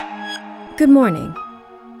Good morning.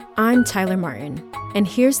 I'm Tyler Martin, and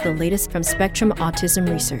here's the latest from Spectrum Autism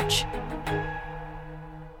Research.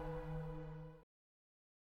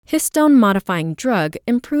 Histone-modifying drug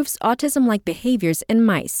improves autism-like behaviors in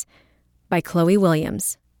mice, by Chloe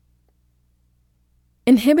Williams.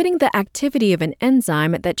 Inhibiting the activity of an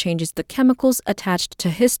enzyme that changes the chemicals attached to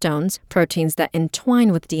histones, proteins that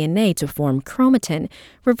entwine with DNA to form chromatin,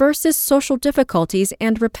 reverses social difficulties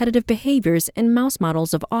and repetitive behaviors in mouse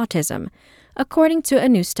models of autism, according to a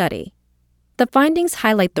new study. The findings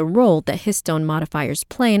highlight the role that histone modifiers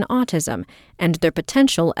play in autism and their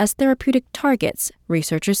potential as therapeutic targets,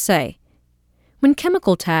 researchers say. When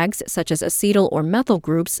chemical tags, such as acetyl or methyl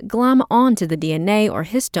groups, glom onto the DNA or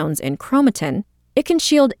histones in chromatin, it can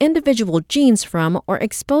shield individual genes from or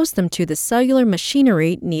expose them to the cellular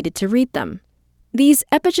machinery needed to read them. These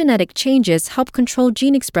epigenetic changes help control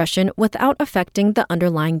gene expression without affecting the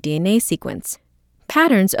underlying DNA sequence.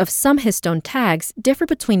 Patterns of some histone tags differ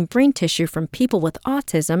between brain tissue from people with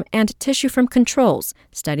autism and tissue from controls,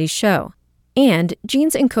 studies show. And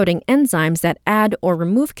genes encoding enzymes that add or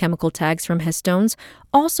remove chemical tags from histones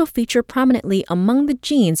also feature prominently among the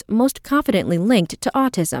genes most confidently linked to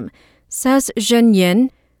autism, says Zhen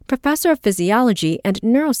Yin, professor of physiology and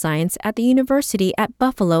neuroscience at the University at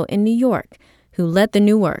Buffalo in New York, who led the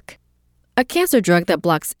new work. A cancer drug that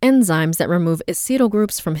blocks enzymes that remove acetyl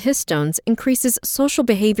groups from histones increases social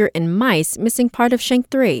behavior in mice missing part of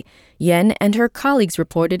SHANK3, Yin and her colleagues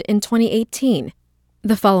reported in 2018.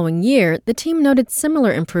 The following year, the team noted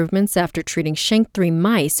similar improvements after treating SHANK3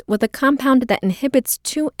 mice with a compound that inhibits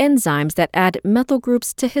two enzymes that add methyl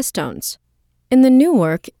groups to histones. In the new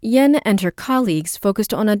work, Yin and her colleagues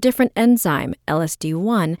focused on a different enzyme,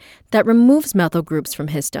 LSD1, that removes methyl groups from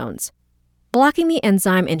histones. Blocking the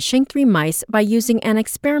enzyme in SHANK3 mice by using an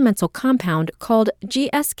experimental compound called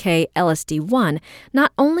GSK-LSD1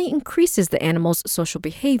 not only increases the animal's social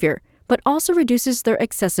behavior, but also reduces their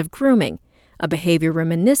excessive grooming, a behavior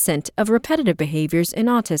reminiscent of repetitive behaviors in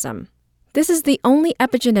autism. This is the only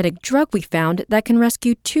epigenetic drug we found that can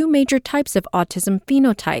rescue two major types of autism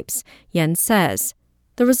phenotypes, Yen says.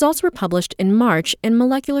 The results were published in March in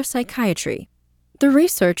Molecular Psychiatry. The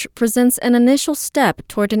research presents an initial step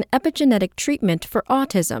toward an epigenetic treatment for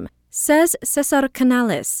autism, says Cesar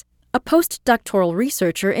Canales, a postdoctoral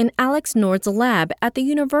researcher in Alex Nord's lab at the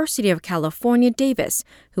University of California, Davis,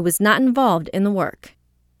 who was not involved in the work.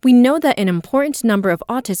 We know that an important number of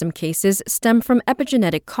autism cases stem from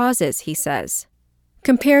epigenetic causes, he says.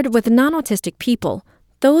 Compared with non-autistic people,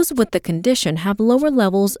 those with the condition have lower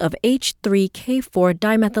levels of H3K4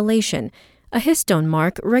 dimethylation, a histone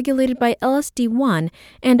mark regulated by LSD1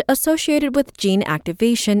 and associated with gene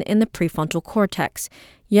activation in the prefrontal cortex,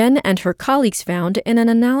 Yen and her colleagues found in an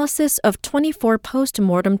analysis of 24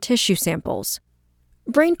 post-mortem tissue samples.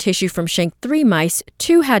 Brain tissue from SHANK3 mice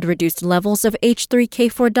too had reduced levels of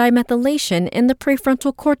H3K4 dimethylation in the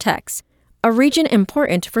prefrontal cortex, a region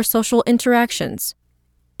important for social interactions.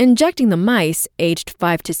 Injecting the mice, aged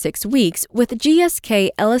 5 to 6 weeks, with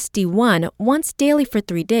GSK-LSD1 once daily for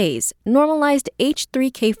 3 days normalized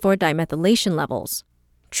H3K4 dimethylation levels.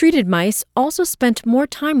 Treated mice also spent more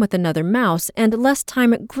time with another mouse and less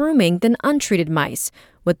time grooming than untreated mice,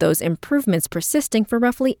 with those improvements persisting for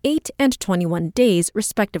roughly 8 and 21 days,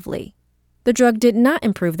 respectively. The drug did not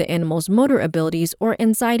improve the animal's motor abilities or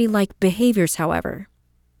anxiety-like behaviors, however.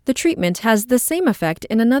 The treatment has the same effect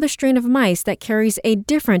in another strain of mice that carries a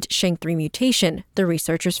different SHANK3 mutation, the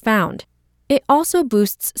researchers found. It also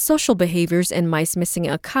boosts social behaviors in mice missing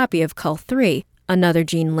a copy of CUL3, another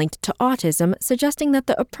gene linked to autism, suggesting that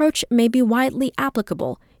the approach may be widely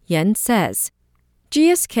applicable, Yen says.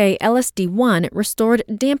 GSK-LSD1 restored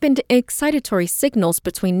dampened excitatory signals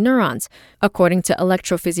between neurons, according to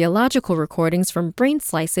electrophysiological recordings from brain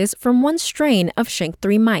slices from one strain of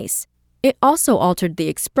SHANK3 mice. It also altered the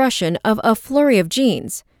expression of a flurry of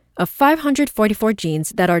genes. Of 544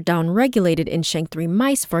 genes that are downregulated in SHANK3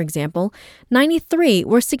 mice, for example, 93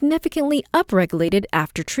 were significantly upregulated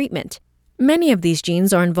after treatment. Many of these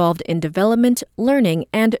genes are involved in development, learning,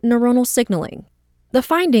 and neuronal signaling. The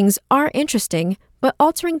findings are interesting, but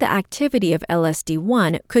altering the activity of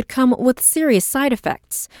LSD1 could come with serious side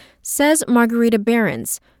effects, says Margarita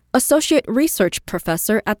Behrens, associate research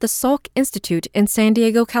professor at the Salk Institute in San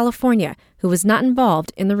Diego, California, who was not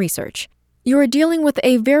involved in the research. You are dealing with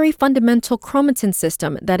a very fundamental chromatin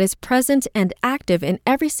system that is present and active in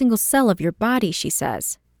every single cell of your body, she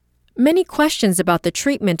says. Many questions about the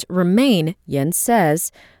treatment remain, Yen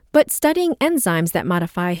says, but studying enzymes that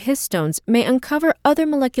modify histones may uncover other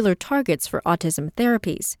molecular targets for autism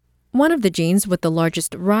therapies. One of the genes with the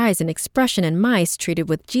largest rise in expression in mice treated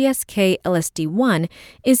with GSK-LSD1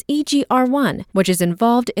 is EGR1, which is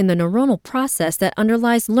involved in the neuronal process that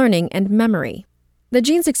underlies learning and memory. The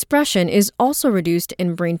gene's expression is also reduced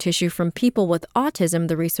in brain tissue from people with autism,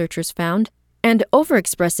 the researchers found, and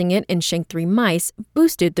overexpressing it in SHANK3 mice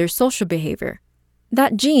boosted their social behavior.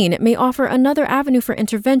 That gene may offer another avenue for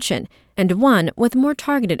intervention, and one with more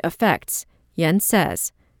targeted effects, Yen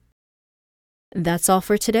says. That's all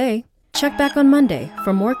for today. Check back on Monday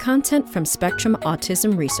for more content from Spectrum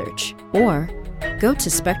Autism Research, or go to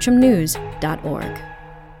spectrumnews.org.